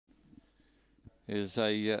is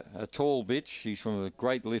a tall bitch. She's from a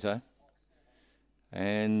great litter.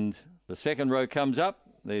 And the second row comes up.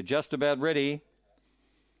 They're just about ready.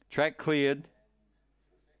 Track cleared.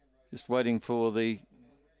 Just waiting for the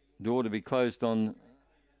door to be closed on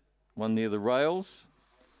one near the rails.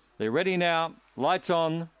 They're ready now. Lights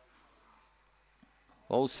on.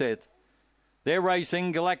 All set. They're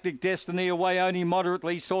racing. Galactic Destiny away only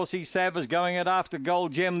moderately. Saucy Sav is going it after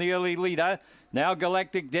Gold Gem, the early leader. Now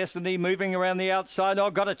Galactic Destiny moving around the outside.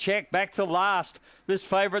 Oh, got a check back to last. This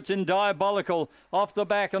favourite's in Diabolical. Off the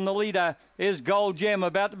back, and the leader is Gold Gem,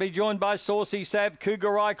 about to be joined by Saucy Sav.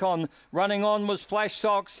 Cougar Icon running on was Flash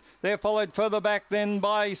Socks. They're followed further back then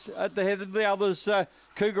by, at the head of the others,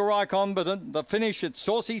 Cougar Icon. But at the finish, it's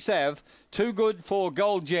Saucy Sav. Too good for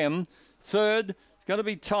Gold Gem. Third, it's going to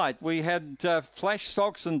be tight. We had Flash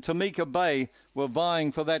Socks and Tamika Bay were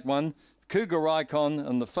vying for that one. Cougar Icon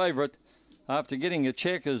and the favourite, after getting a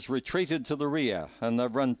check, has retreated to the rear, and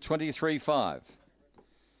they've run 23.5.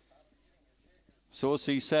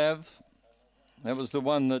 Saucy Sav, that was the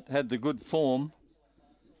one that had the good form.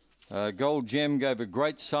 Gold Gem gave a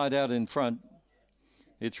great side out in front.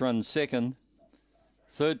 It's run second.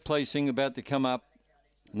 Third placing about to come up,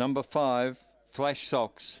 number 5, Flash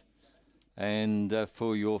Socks. And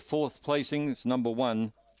for your fourth placing, it's number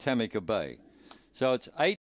 1, Tamika Bay. So it's 8.